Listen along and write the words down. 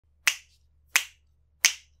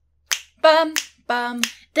bum bum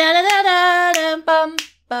da da da da da bum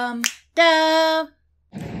bum da.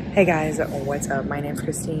 Hey guys, what's up? My name's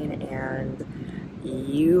Christine and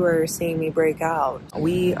you are seeing me break out.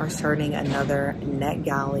 We are starting another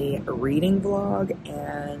Netgalley reading vlog,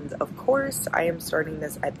 and of course I am starting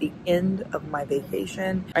this at the end of my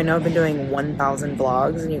vacation. I know I've been doing 1,000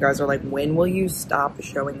 vlogs and you guys are like, when will you stop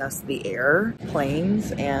showing us the air,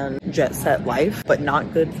 planes, and jet set life, but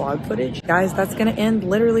not good vlog footage? Guys, that's gonna end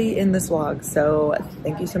literally in this vlog, so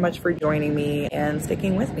thank you so much for joining me and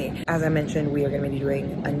sticking with me. As I mentioned, we are gonna be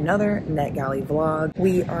doing another Netgalley vlog.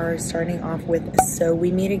 We are starting off with So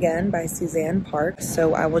We Meet Again by Suzanne Park.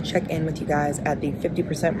 So I will check in with you guys at the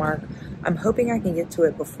 50% mark. I'm hoping I can get to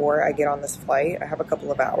it before I get on this flight. I have a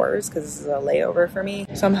couple of hours because this is a layover for me.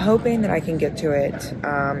 So I'm hoping that I can get to it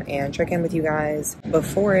and check in with you guys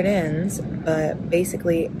before it ends. But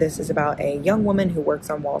basically, this is about a young woman who works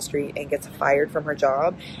on Wall Street and gets fired from her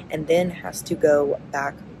job and then has to go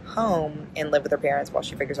back home and live with her parents while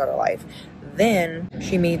she figures out her life. Then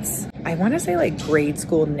she meets, I want to say like grade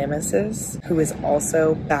school nemesis, who is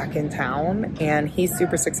also back in town, and he's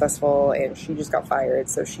super successful and she just got fired.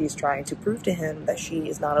 So she's trying to prove to him that she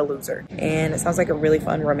is not a loser. And it sounds like a really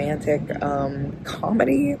fun romantic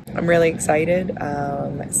comedy. I'm really excited.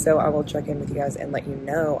 So I will check in with you guys and let you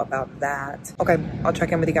know about that. Okay, I'll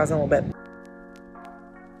check in with you guys in a little bit.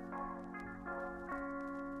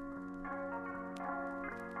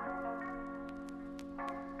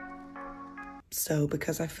 So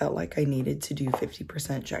because I felt like I needed to do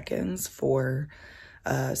 50% check-ins for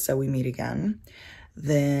So We Meet Again,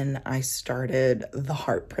 then I started The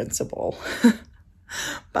Heart Principle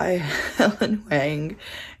by Helen Wang,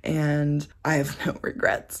 and I have no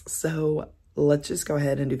regrets. So let's just go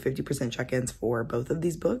ahead and do 50% check-ins for both of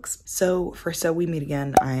these books. So for So We Meet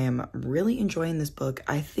Again, I am really enjoying this book.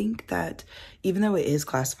 I think that even though it is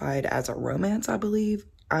classified as a romance, I believe,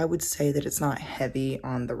 I would say that it's not heavy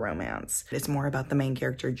on the romance. It's more about the main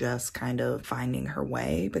character just kind of finding her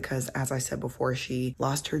way because, as I said before, she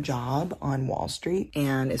lost her job on Wall Street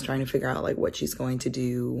and is trying to figure out like what she's going to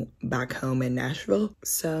do back home in Nashville.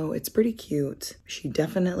 So it's pretty cute. She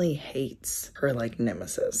definitely hates her like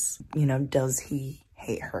nemesis. You know, does he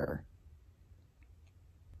hate her?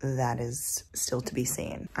 That is still to be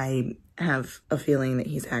seen. I have a feeling that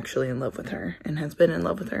he's actually in love with her and has been in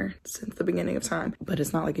love with her since the beginning of time, but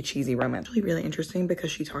it's not like a cheesy romance. It's really interesting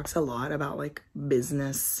because she talks a lot about like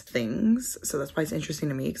business things. So that's why it's interesting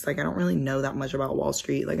to me, because like I don't really know that much about Wall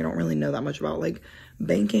Street. Like I don't really know that much about like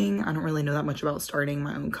banking. I don't really know that much about starting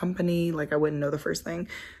my own company. Like I wouldn't know the first thing.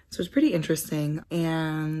 So it's pretty interesting,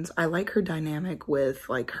 and I like her dynamic with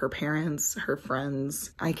like her parents, her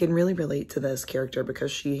friends. I can really relate to this character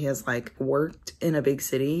because she has like worked in a big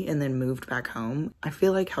city and then moved back home. I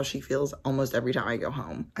feel like how she feels almost every time I go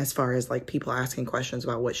home, as far as like people asking questions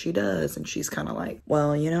about what she does, and she's kind of like,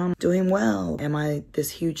 well, you know, I'm doing well. Am I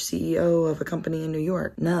this huge CEO of a company in New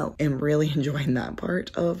York? No. I'm really enjoying that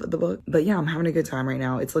part of the book. But yeah, I'm having a good time right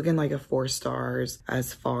now. It's looking like a 4 stars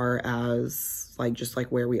as far as like just like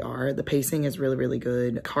where we are. The pacing is really, really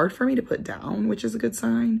good. Hard for me to put down, which is a good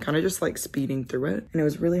sign. Kind of just like speeding through it. And it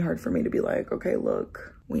was really hard for me to be like, okay,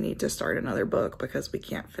 look, we need to start another book because we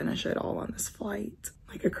can't finish it all on this flight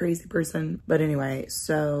like a crazy person. But anyway,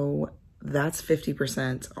 so that's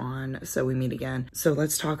 50% on So We Meet Again. So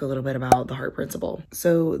let's talk a little bit about The Heart Principle.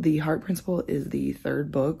 So The Heart Principle is the 3rd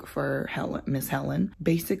book for Miss Helen.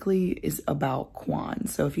 Basically is about Quan.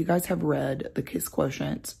 So if you guys have read The Kiss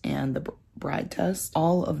Quotient and The Bride Test,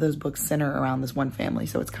 all of those books center around this one family.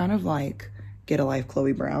 So it's kind of like Get a Life,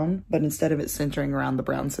 Chloe Brown, but instead of it centering around the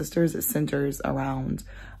Brown sisters, it centers around,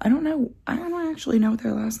 I don't actually know what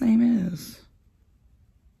their last name is.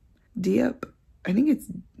 Diep. I think it's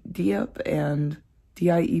Diep and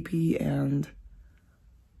Diep and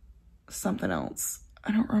something else.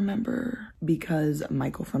 I don't remember, because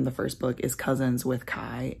Michael from the first book is cousins with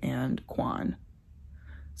Kai and Quan.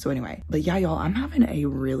 So anyway, but yeah, y'all, I'm having a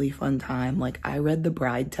really fun time. Like I read The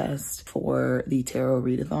Bride Test for the Tarot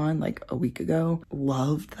Readathon like a week ago.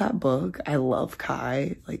 Loved that book. I love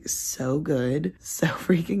Kai, like so good, so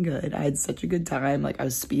freaking good. I had such a good time. Like I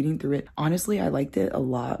was speeding through it. Honestly, I liked it a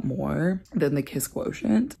lot more than The Kiss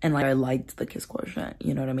Quotient. And like I liked The Kiss Quotient,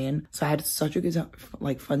 you know what I mean? So I had such a good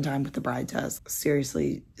like fun time with The Bride Test.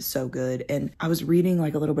 Seriously, so good. And I was reading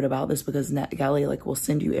like a little bit about this because Netgalley like will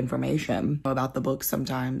send you information about the book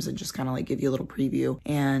sometimes and just kind of like give you a little preview.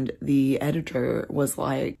 And the editor was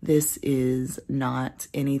like, this is not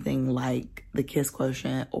anything like The Kiss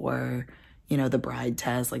Quotient or, you know, The Bride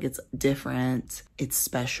Test. Like it's different, it's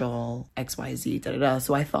special, XYZ, da da da.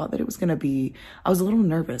 So I thought that it was gonna be, I was a little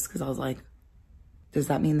nervous because I was like, does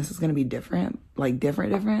that mean this is gonna be different? Like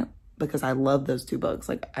different? Because I love those two books.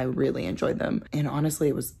 Like I really enjoyed them. And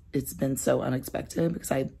honestly, it's been so unexpected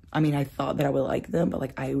because I mean, I thought that I would like them, but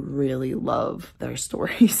like I really love their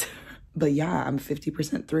stories. But yeah, I'm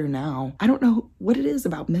 50% through now. I don't know what it is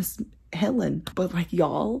about Miss Helen, but like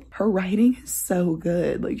y'all, her writing is so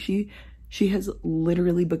good. Like she has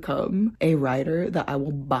literally become a writer that I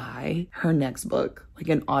will buy her next book, like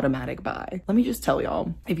an automatic buy. Let me just tell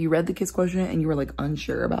y'all, if you read The Kiss Quotient and you were like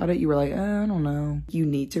unsure about it, you were like, I don't know. You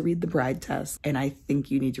need to read The Bride Test, and I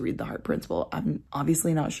think you need to read The Heart Principle. I'm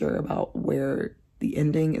obviously not sure about where the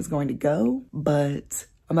ending is going to go, but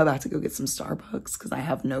I'm about to go get some Starbucks because I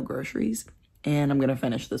have no groceries. And I'm gonna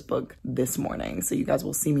finish this book this morning. So you guys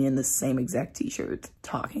will see me in the same exact t-shirt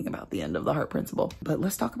talking about the end of The Heart Principle. But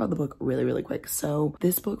let's talk about the book really, really quick. So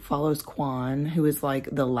this book follows Quan, who is like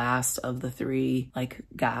the last of the three like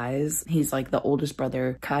guys. He's like the oldest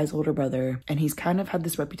brother, Kai's older brother. And he's kind of had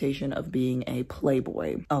this reputation of being a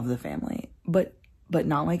playboy of the family. But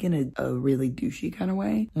not like in a really douchey kind of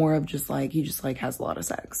way. More of just like, he just like has a lot of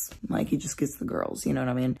sex. Like he just gets the girls, you know what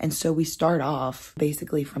I mean? And so we start off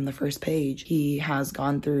basically from the first page, he has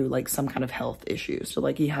gone through like some kind of health issue. So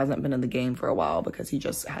like he hasn't been in the game for a while because he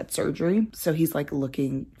just had surgery. So he's like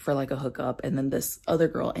looking for like a hookup. And then this other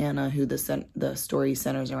girl, Anna, who the story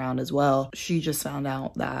centers around as well, she just found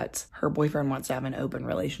out that her boyfriend wants to have an open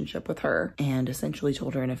relationship with her and essentially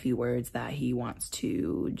told her in a few words that he wants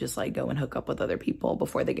to just like go and hook up with other people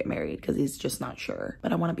before they get married because he's just not sure.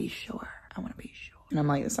 But I want to be sure. And I'm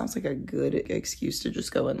like, it sounds like a good excuse to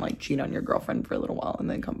just go and like cheat on your girlfriend for a little while and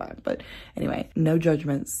then come back. But anyway, no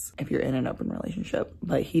judgments if you're in an open relationship.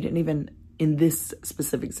 But he didn't even, in this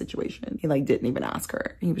specific situation, he like didn't even ask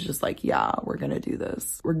her. He was just like, yeah, we're gonna do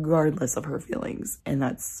this regardless of her feelings. And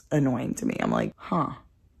that's annoying to me. I'm like, huh.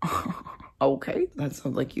 Okay, that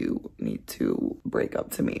sounds like you need to break up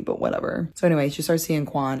to me, but whatever. So anyway, she starts seeing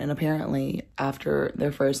Quan, and apparently after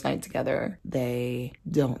their first night together, they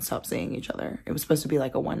don't stop seeing each other. It was supposed to be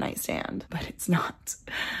like a one-night stand, but it's not.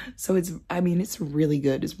 So it's, I mean, it's really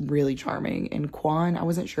good. It's really charming. And Quan, I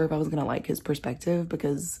wasn't sure if I was gonna like his perspective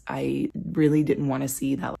because I really didn't want to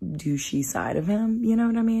see that douchey side of him, you know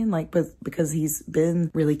what I mean? Like, but because he's been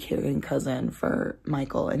really caring cousin for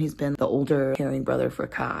Michael, and he's been the older caring brother for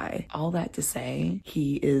Kai. All that to say,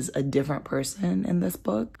 he is a different person in this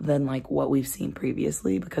book than like what we've seen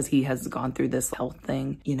previously because he has gone through this health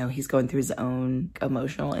thing. You know, he's going through his own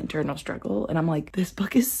emotional internal struggle. And I'm like, this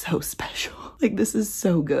book is so special. Like, this is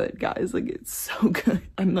so good, guys. Like, it's so good.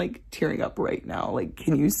 I'm like tearing up right now. Like,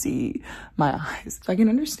 can you see my eyes? So I can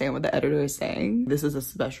understand what the editor is saying. This is a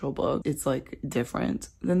special book. It's like different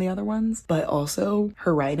than the other ones, but also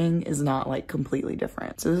her writing is not like completely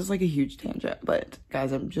different. So this is like a huge tangent, but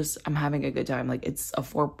guys, I'm having a good time. Like, it's a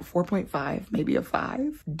 4.5, maybe a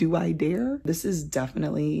 5. Do I dare? This is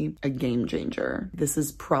definitely a game changer. This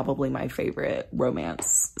is probably my favorite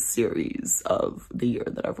romance series of the year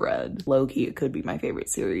that I've read. Low-key, it could be my favorite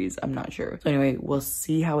series. I'm not sure. So anyway, we'll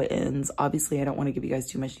see how it ends. Obviously, I don't want to give you guys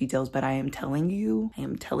too much details, but I am telling you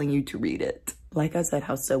to read it. Like I said,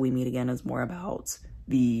 How So We Meet Again is more about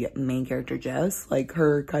the main character, Jess, like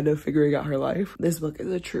her kind of figuring out her life. This book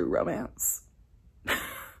is a true romance.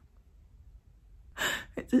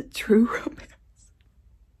 It's a true romance,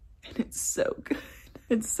 and it's so good.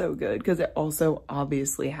 It's so good because it also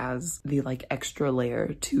obviously has the like extra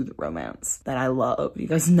layer to the romance that I love. You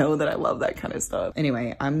guys know that I love that kind of stuff.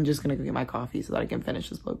 Anyway, I'm just gonna go get my coffee so that I can finish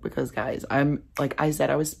this book because guys, I'm like I said,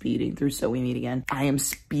 I was speeding through So We Meet Again. I am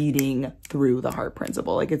speeding through The Heart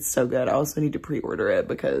Principle. Like, it's so good. I also need to pre-order it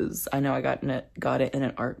because I know I got it in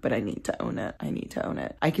an arc, but I need to own it.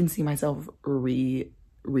 I can see myself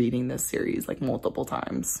reading this series like multiple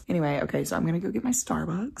times. Anyway, okay, so I'm gonna go get my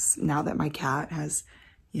Starbucks now that my cat has,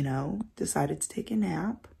 you know, decided to take a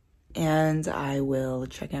nap, and I will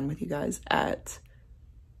check in with you guys at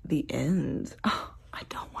the end. Oh, I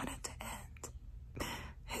don't want it to end.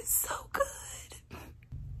 It's so good.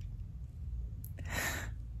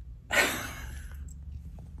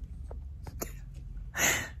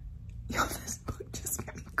 Yo, this book just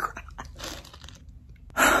made me cry.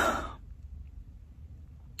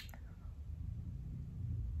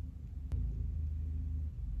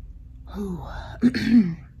 Ooh.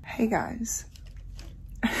 Hey guys,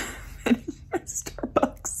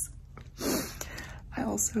 Starbucks. I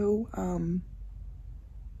also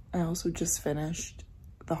just finished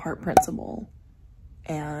The Heart Principle,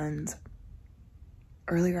 and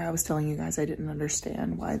earlier I was telling you guys I didn't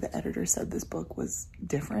understand why the editor said this book was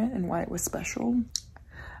different and why it was special.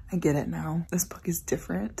 I get it now. This book is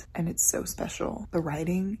different and it's so special. The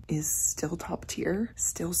writing is still top tier,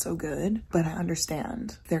 still so good, but I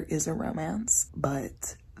understand there is a romance,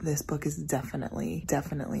 but this book is definitely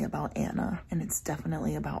about Anna, and it's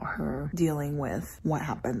definitely about her dealing with what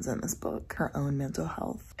happens in this book, her own mental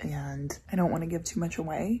health. And I don't want to give too much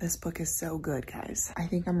away. This book is so good, guys. I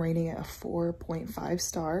think I'm rating it a 4.5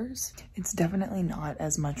 stars. It's definitely not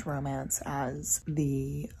as much romance as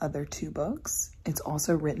the other two books. It's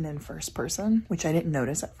also written in first person, which I didn't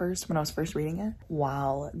notice at first when I was first reading it,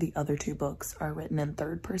 while the other two books are written in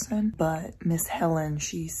third person. But Miss Helen,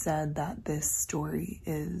 she said that this story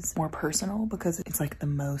is more personal because it's like the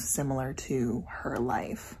most similar to her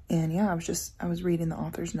life. And yeah, I was reading the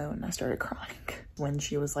author's note and I started crying when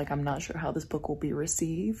she was like, I'm not sure how this book will be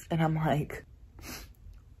received. And I'm like,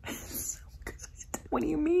 it's so good. What do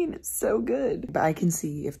you mean? It's so good. But I can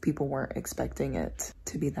see if people weren't expecting it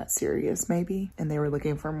to be that serious maybe, and they were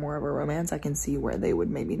looking for more of a romance, I can see where they would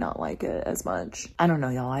maybe not like it as much. I don't know,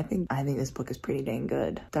 y'all. I think this book is pretty dang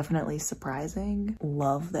good. Definitely surprising.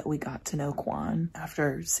 Love that we got to know Quan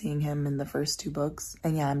after seeing him in the first two books.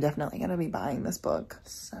 And yeah, I'm definitely gonna be buying this book.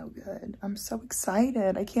 So good. I'm so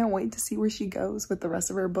excited. I can't wait to see where she goes with the rest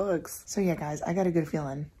of her books. So yeah, guys, I got a good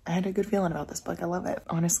feeling. I had a good feeling about this book. I love it.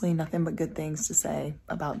 Honestly, nothing but good things to say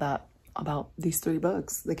about these three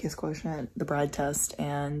books: The Kiss Quotient, The Bride Test,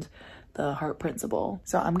 and The Heart Principle.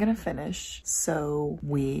 So I'm gonna finish So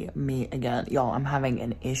We Meet Again. Y'all, I'm having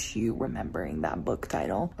an issue remembering that book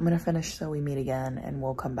title. I'm gonna finish So We Meet Again and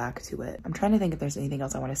we'll come back to it. I'm trying to think if there's anything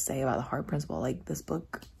else I want to say about The Heart Principle. Like, this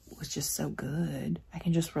book was just so good. I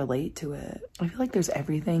can just relate to it. I feel like there's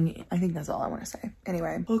everything. I think that's all I want to say.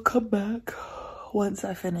 Anyway, I'll come back once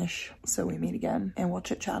I finish So We Meet Again and we'll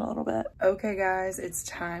chit chat a little bit. Okay guys, it's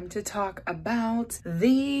time to talk about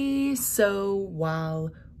the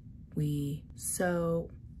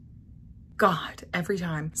every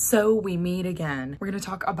time So We Meet Again. We're gonna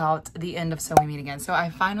talk about the end of So We Meet Again. So I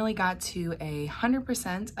finally got to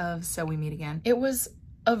 100% of So We Meet Again. It was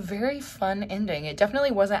a very fun ending. It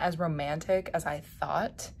definitely wasn't as romantic as I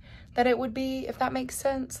thought that it would be, if that makes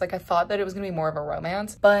sense. Like, I thought that it was gonna be more of a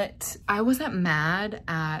romance, but I wasn't mad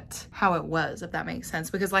at how it was, if that makes sense,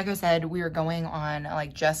 because like I said, we were going on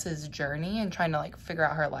like Jess's journey and trying to like figure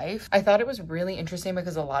out her life. I thought it was really interesting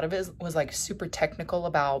because a lot of it was like super technical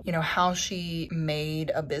about, you know, how she made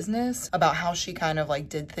a business, about how she kind of like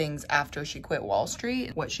did things after she quit Wall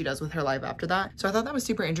Street, what she does with her life after that. So I thought that was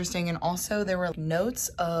super interesting. And also there were notes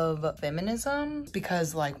of feminism,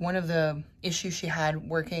 because like one of the issues she had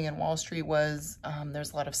working in Wall Street was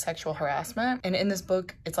there's a lot of sexual harassment, and in this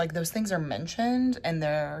book it's like those things are mentioned and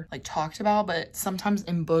they're like talked about, but sometimes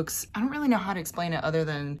in books I don't really know how to explain it other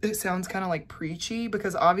than it sounds kind of like preachy,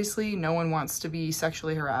 because obviously no one wants to be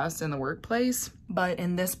sexually harassed in the workplace. But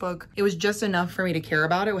in this book, it was just enough for me to care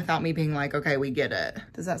about it without me being like, okay, we get it.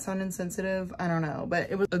 Does that sound insensitive? I don't know,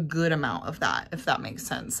 but it was a good amount of that, if that makes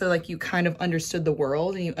sense. So like you kind of understood the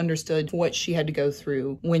world and you understood what she had to go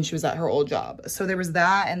through when she was at her old job. So there was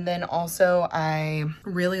that. And then also I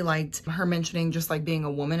really liked her mentioning just like being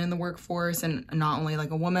a woman in the workforce, and not only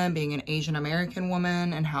like a woman, being an Asian American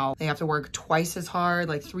woman, and how they have to work twice as hard,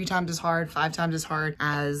 like 3 times as hard, 5 times as hard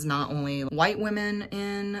as not only white women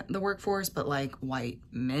in the workforce, but like white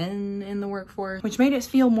men in the workforce, which made it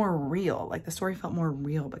feel more real. Like the story felt more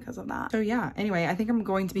real because of that. So yeah, anyway, I think I'm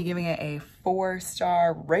going to be giving it a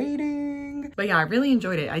 4-star rating. But yeah, I really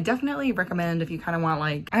enjoyed it. I definitely recommend if you kind of want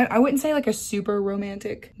like, I wouldn't say like a super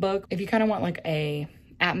romantic book. If you kind of want like a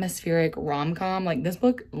atmospheric rom-com, like this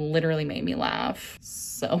book literally made me laugh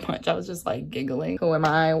so much. I was just like giggling. Who am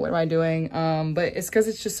I? What am I doing? But it's because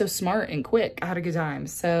it's just so smart and quick. I had a good time.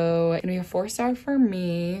 So it's gonna be a 4-star for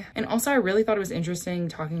me. And also I really thought it was interesting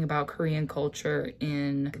talking about Korean culture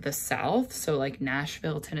in the South. So like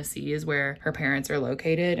Nashville, Tennessee is where her parents are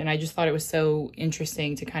located. And I just thought it was so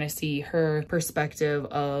interesting to kind of see her perspective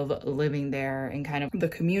of living there and kind of the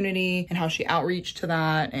community and how she outreached to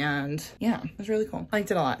that. And yeah, it was really cool. I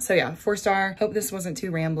liked it a lot. So yeah, 4-star. Hope this wasn't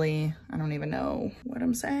too rambly. I don't even know what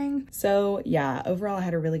I'm saying. So yeah, overall I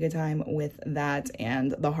had a really good time with that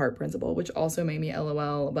and The Heart Principle, which also made me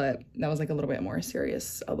LOL, but that was like a little bit more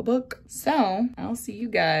serious of a book. So I'll see you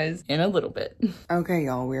guys in a little bit. Okay,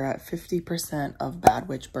 y'all, we're at 50% of Bad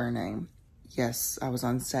Witch Burning. Yes, I was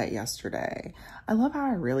on set yesterday. I love how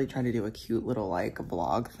I really try to do a cute little like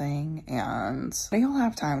vlog thing, and they all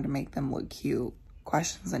have time to make them look cute.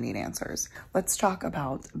 Questions that need answers. Let's talk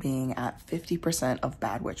about being at 50% of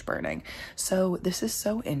Bad Witch Burning. So this is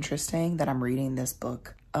so interesting that I'm reading this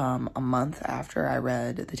book a month after I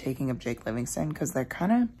read The Taking of Jake Livingston, because they're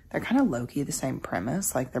kind of low-key the same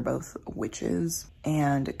premise. Like, they're both witches,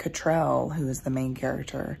 and Cottrell, who is the main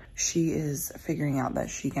character, she is figuring out that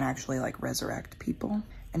she can actually like resurrect people,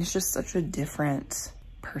 and it's just such a different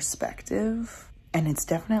perspective. And it's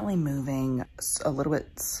definitely moving a little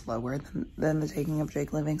bit slower than The Taking of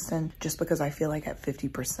Jake Livingston, just because I feel like at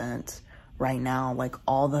 50% right now, like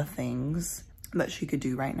all the things that she could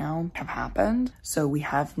do right now have happened. So we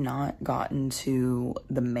have not gotten to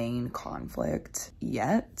the main conflict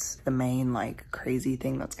yet, the main like crazy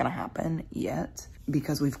thing that's gonna happen yet,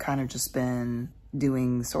 because we've kind of just been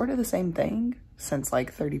doing sort of the same thing since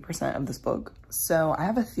like 30% of this book. So I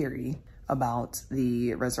have a theory about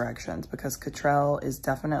the resurrections, because Cottrell is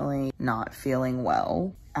definitely not feeling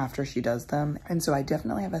well after she does them. And so I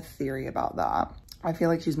definitely have a theory about that. I feel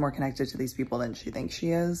like she's more connected to these people than she thinks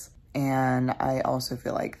she is. And I also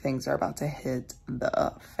feel like things are about to hit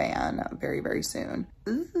the fan very, very soon.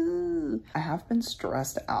 Ooh. I have been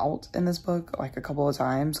stressed out in this book like a couple of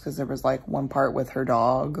times, because there was like one part with her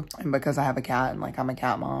dog, and because I have a cat and like I'm a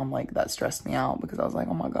cat mom, like that stressed me out, because I was like,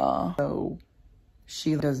 oh my god. So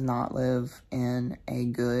she does not live in a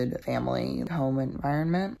good family home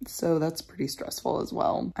environment, so that's pretty stressful as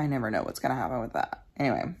well. I never know what's gonna happen with that.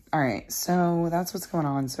 Anyway, all right, so that's what's going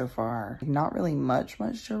on so far. Not really much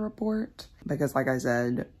to report, because like I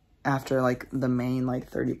said, after like the main like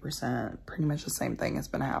 30%, pretty much the same thing has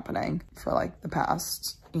been happening for like the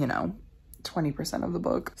past, you know, 20% of the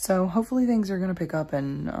book. So hopefully things are going to pick up,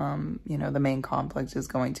 and you know, the main conflict is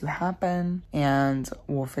going to happen, and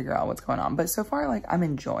we'll figure out what's going on. But so far, like, I'm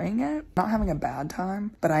enjoying it, not having a bad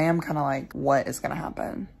time, but I am kind of like, what is going to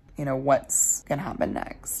happen? You know, what's gonna happen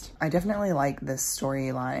next? I definitely like this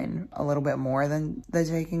storyline a little bit more than The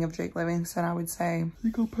Taking of Jake Livingston, I would say. I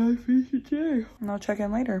think I'll probably finish it today, and I'll check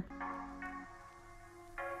in later.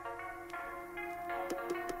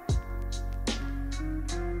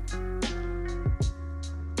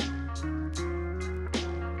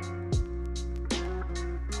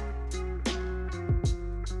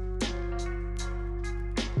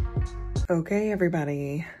 Okay,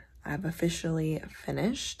 everybody, I've officially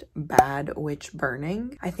finished Bad Witch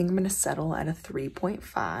Burning. I think I'm gonna settle at a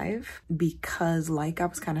 3.5 because, like I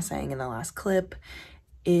was kind of saying in the last clip,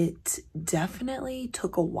 it definitely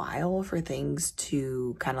took a while for things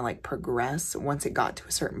to kind of like progress once it got to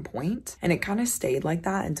a certain point. And it kind of stayed like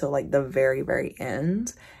that until like the very, very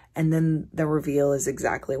end. And then the reveal is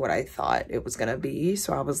exactly what I thought it was gonna be.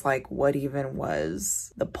 So I was like, what even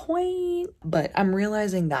was the point? But I'm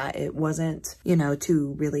realizing that it wasn't, you know,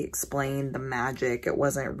 to really explain the magic. It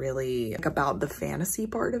wasn't really like about the fantasy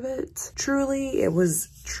part of it. Truly, it was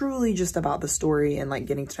truly just about the story and like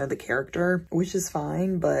getting to know the character, which is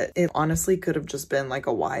fine. But it honestly could have just been like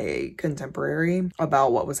a YA contemporary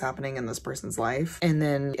about what was happening in this person's life. And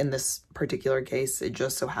then in this particular case, it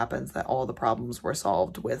just so happens that all the problems were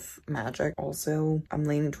solved with magic. Also, I'm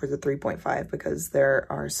leaning towards a 3.5 because there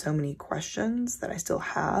are so many questions that I still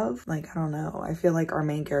have. Like, I don't know. I feel like our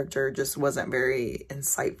main character just wasn't very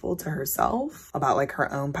insightful to herself about like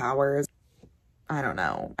her own powers. I don't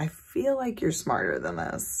know. I feel like you're smarter than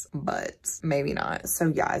this, but maybe not.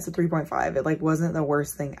 So yeah, it's a 3.5. It like wasn't the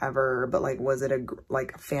worst thing ever, but like, was it a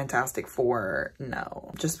Fantastic Four?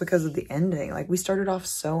 No, just because of the ending. Like, we started off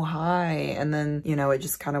so high, and then, you know, it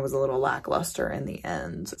just kind of was a little lackluster in the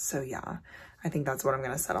end. So yeah, I think that's what I'm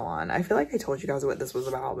gonna settle on. I feel like I told you guys what this was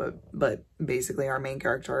about, but basically our main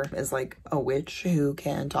character is like a witch who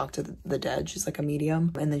can talk to the dead. She's like a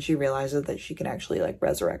medium, and then she realizes that she can actually like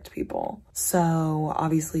resurrect people. So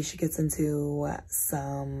obviously she gets into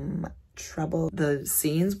some trouble. The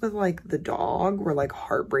scenes with like the dog were like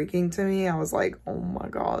heartbreaking to me. I was like, oh my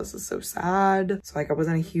god, this is so sad. So like, I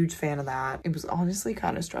wasn't a huge fan of that. It was honestly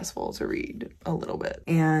kind of stressful to read a little bit,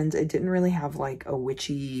 and it didn't really have like a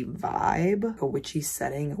witchy vibe, a witchy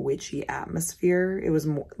setting, a witchy atmosphere. It was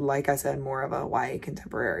more, like I said, more of a YA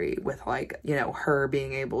contemporary with like, you know, her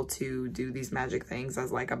being able to do these magic things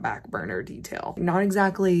as like a back burner detail. Not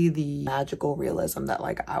exactly the magical realism that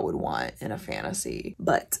like I would want in a fantasy,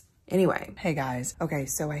 but anyway, hey guys. Okay,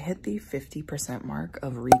 so I hit the 50% mark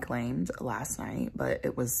of Reclaimed last night, but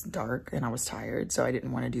it was dark and I was tired, so I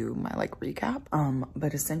didn't want to do my like recap.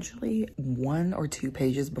 But essentially 1 or 2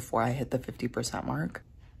 pages before I hit the 50% mark,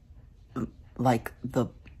 like the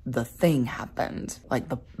thing happened. Like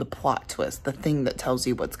the plot twist, the thing that tells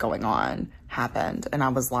you what's going on happened. And I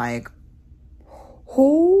was like,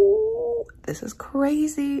 oh, This is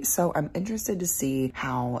crazy. So I'm interested to see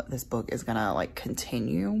how this book is gonna like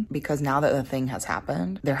continue, because now that the thing has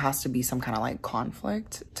happened, there has to be some kind of like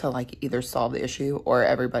conflict to like either solve the issue or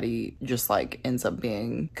everybody just like ends up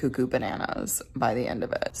being cuckoo bananas by the end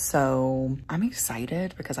of it. So I'm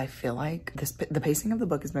excited because I feel like the pacing of the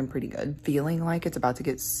book has been pretty good. Feeling like it's about to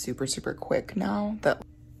get super, super quick now that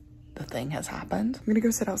the thing has happened. I'm gonna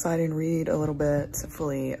go sit outside and read a little bit,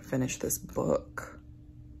 fully finish this book.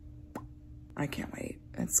 I can't wait.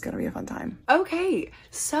 It's gonna be a fun time. Okay,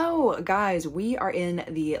 so guys, we are in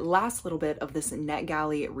the last little bit of this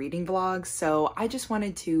Netgalley reading vlog. So I just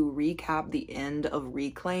wanted to recap the end of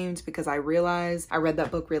Reclaimed because I realized I read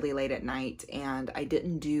that book really late at night and I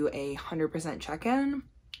didn't do a 100% check-in.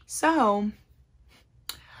 So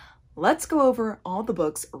let's go over all the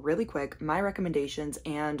books really quick, my recommendations,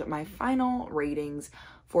 and my final ratings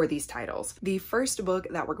for these titles. The first book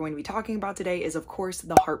that we're going to be talking about today is, of course,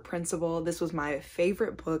 The Heart Principle. This was my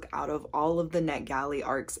favorite book out of all of the Netgalley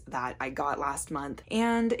arcs that I got last month,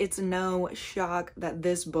 and it's no shock that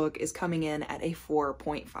this book is coming in at a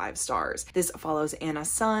 4.5 stars. This follows Anna's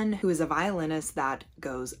son, who is a violinist that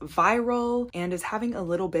goes viral and is having a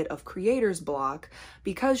little bit of creator's block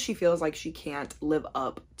because she feels like she can't live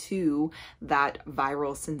up to that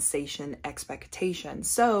viral sensation expectation.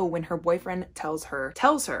 So when her boyfriend tells her,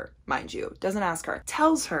 mind you, doesn't ask her,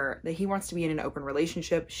 tells her that he wants to be in an open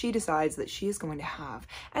relationship, she decides that she is going to have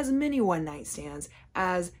as many one-night stands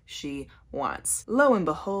as she wants. Lo and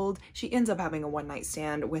behold, she ends up having a one-night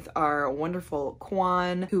stand with our wonderful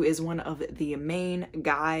Quan, who is one of the main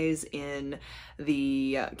guys in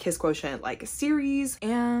the Kiss Quotient like series.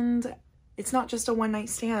 And it's not just a one-night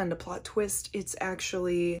stand, a plot twist, it's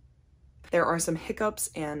actually, there are some hiccups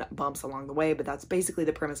and bumps along the way, but that's basically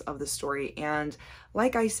the premise of the story. And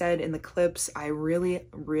like I said in the clips, I really,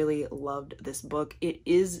 really loved this book. It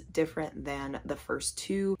is different than the first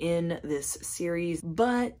two in this series,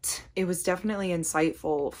 but it was definitely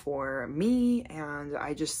insightful for me, and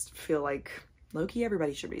I just feel like low-key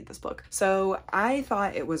everybody should read this book. So I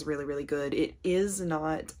thought it was really, really good. It is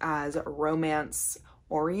not as romance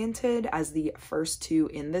oriented as the first two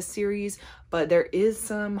in this series, but there is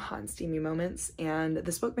some hot and steamy moments, and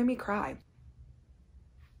this book made me cry.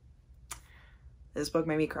 This book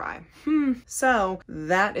made me cry. So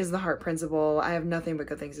that is The Heart Principle. I have nothing but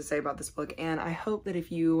good things to say about this book, and I hope that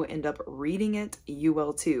if you end up reading it, you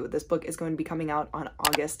will too. This book is going to be coming out on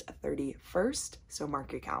August 31st, so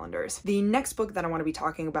mark your calendars. The next book that I want to be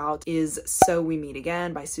talking about is So We Meet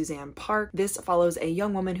Again by Suzanne Park. This follows a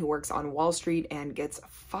young woman who works on Wall Street and gets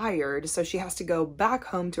fired, so she has to go back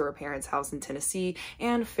home to her parents' house in Tennessee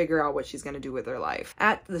and figure out what she's going to do with her life.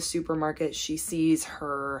 At the supermarket, she sees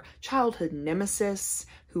her childhood nemesis,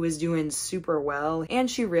 who is doing super well, and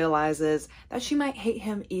she realizes that she might hate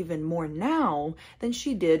him even more now than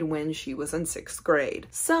she did when she was in 6th grade.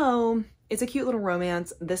 So it's a cute little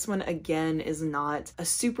romance. This one, again, is not a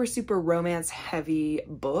super, super romance heavy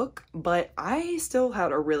book, but I still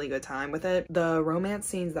had a really good time with it. The romance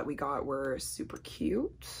scenes that we got were super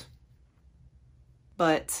cute,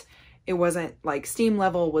 but it wasn't like, steam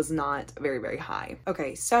level was not very, very high.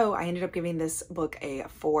 Okay, so I ended up giving this book a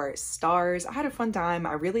 4 stars. I had a fun time.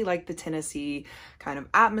 I really liked the Tennessee kind of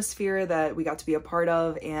atmosphere that we got to be a part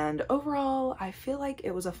of, and overall, I feel like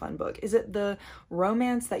it was a fun book. Is it the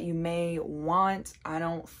romance that you may want? I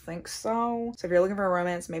don't think so. So if you're looking for a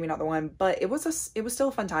romance, maybe not the one, but it was still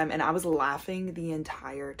a fun time, and I was laughing the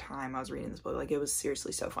entire time I was reading this book. Like, it was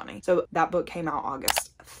seriously so funny. So that book came out August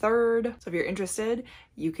 3rd. So if you're interested,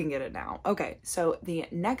 you can get it now. Okay, so the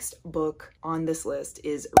next book on this list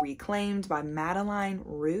is Reclaimed by Madeline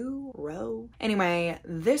Rowe. Anyway,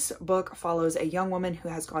 this book follows a young woman who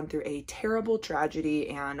has gone through a terrible tragedy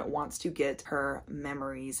and wants to get her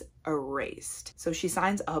memories erased. So she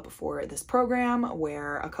signs up for this program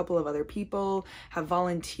where a couple of other people have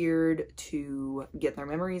volunteered to get their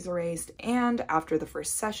memories erased, and after the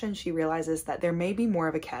first session, she realizes that there may be more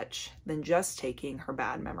of a catch than just taking her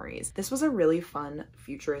bad memories. This was a really fun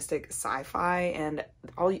futuristic sci-fi, and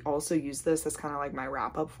I'll also use this as kind of like my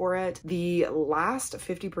wrap up for it. The last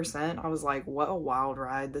 50%, I was like, what a wild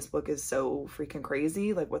ride. This book is so freaking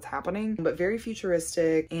crazy, like what's happening, but very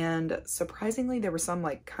futuristic, and surprisingly there were some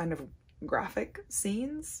like kind of graphic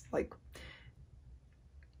scenes. Like,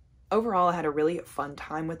 overall, I had a really fun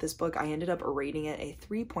time with this book. I ended up rating it a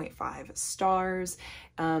 3.5 stars.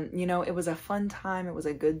 You know, it was a fun time. It was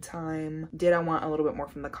a good time. Did I want a little bit more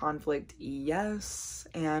from the conflict? Yes.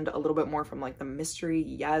 And a little bit more from like the mystery?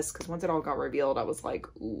 Yes. Because once it all got revealed, I was like,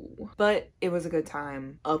 ooh. But it was a good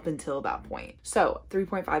time up until that point. So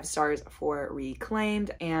 3.5 stars for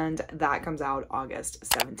Reclaimed, and that comes out August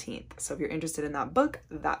 17th. So if you're interested in that book,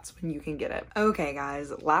 that's when you can get it. Okay,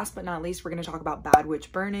 guys, last but not least, we're going to talk about Bad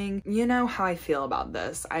Witch Burning. You know how I feel about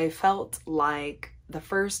this. I felt like the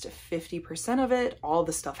first 50% of it, all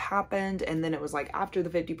the stuff happened, and then it was like after the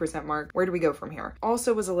 50% mark, where do we go from here?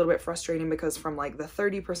 Also was a little bit frustrating because from like the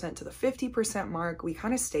 30% to the 50% mark, we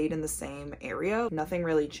kind of stayed in the same area. Nothing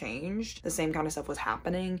really changed. The same kind of stuff was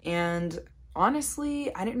happening, and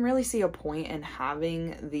honestly, I didn't really see a point in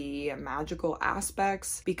having the magical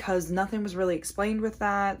aspects because nothing was really explained with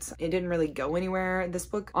that. It didn't really go anywhere. This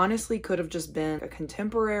book honestly could have just been a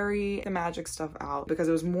contemporary, the magic stuff out, because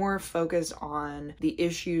it was more focused on the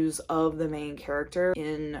issues of the main character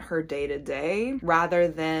in her day-to-day rather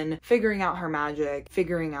than figuring out her magic,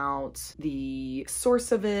 figuring out the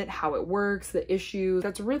source of it, how it works, the issues.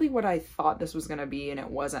 That's really what I thought this was gonna be, and it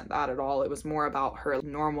wasn't that at all. It was more about her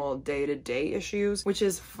normal day-to-day issues, which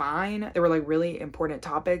is fine. There were like really important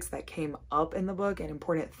topics that came up in the book and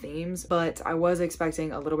important themes, but I was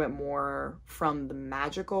expecting a little bit more from the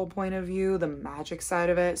magical point of view, the magic side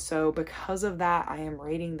of it. So because of that, I am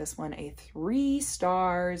rating this one a 3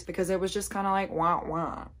 stars because it was just kind of like wah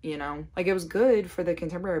wah, you know? Like it was good for the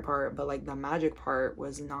contemporary part, but like the magic part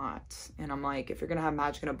was not. And I'm like, if you're gonna have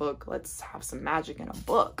magic in a book, let's have some magic in a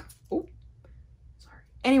book. Ooh.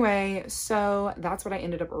 Anyway, so that's what I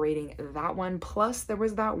ended up rating that one. Plus there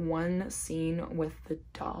was that one scene with the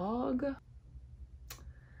dog.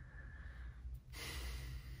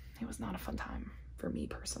 It was not a fun time for me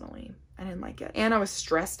personally. I didn't like it. And I was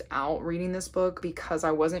stressed out reading this book because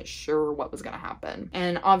I wasn't sure what was gonna happen.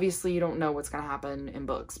 And obviously you don't know what's gonna happen in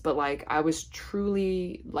books, but like I was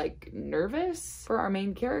truly like nervous for our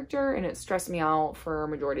main character, and it stressed me out for a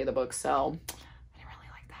majority of the book. So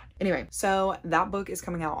anyway, so that book is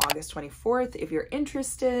coming out August 24th. If you're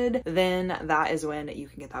interested, then that is when you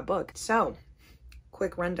can get that book. So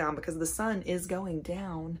quick rundown because the sun is going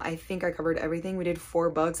down. I think I covered everything. We did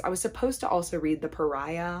 4 books. I was supposed to also read The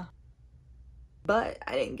Pariah, but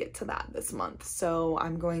I didn't get to that this month. So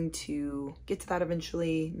I'm going to get to that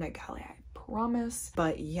eventually. Netgalley, I promise.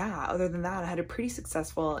 But yeah, other than that, I had a pretty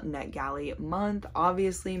successful Netgalley month.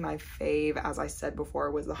 Obviously, my fave, as I said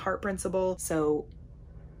before, was The Heart Principle. So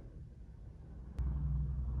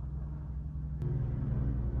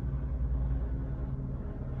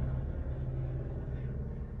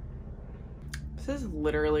this is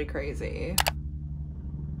literally crazy.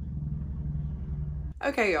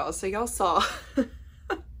 Okay, y'all, so y'all saw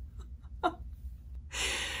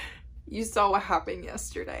you saw what happened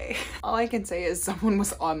yesterday. All I can say is someone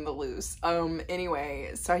was on the loose.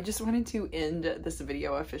 Anyway, so I just wanted to end this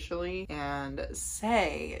video officially and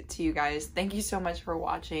say to you guys, thank you so much for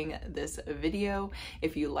watching this video.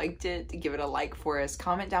 If you liked it, give it a like for us.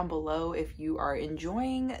 Comment down below if you are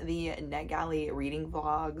enjoying the Netgalley reading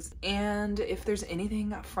vlogs, and if there's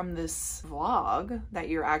anything from this vlog that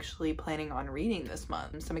you're actually planning on reading this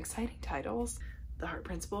month. Some exciting titles. The Heart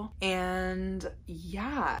Principle. And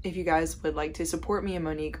yeah, if you guys would like to support me and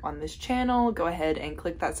Monique on this channel, go ahead and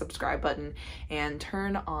click that subscribe button and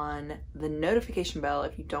turn on the notification bell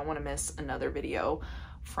if you don't want to miss another video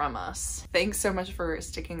from us. Thanks so much for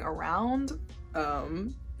sticking around,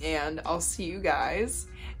 and I'll see you guys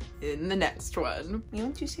in the next one. You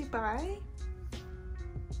want to say bye?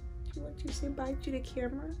 You want to say bye to the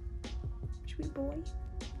camera? Sweet boy.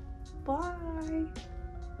 Bye.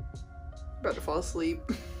 About to fall asleep.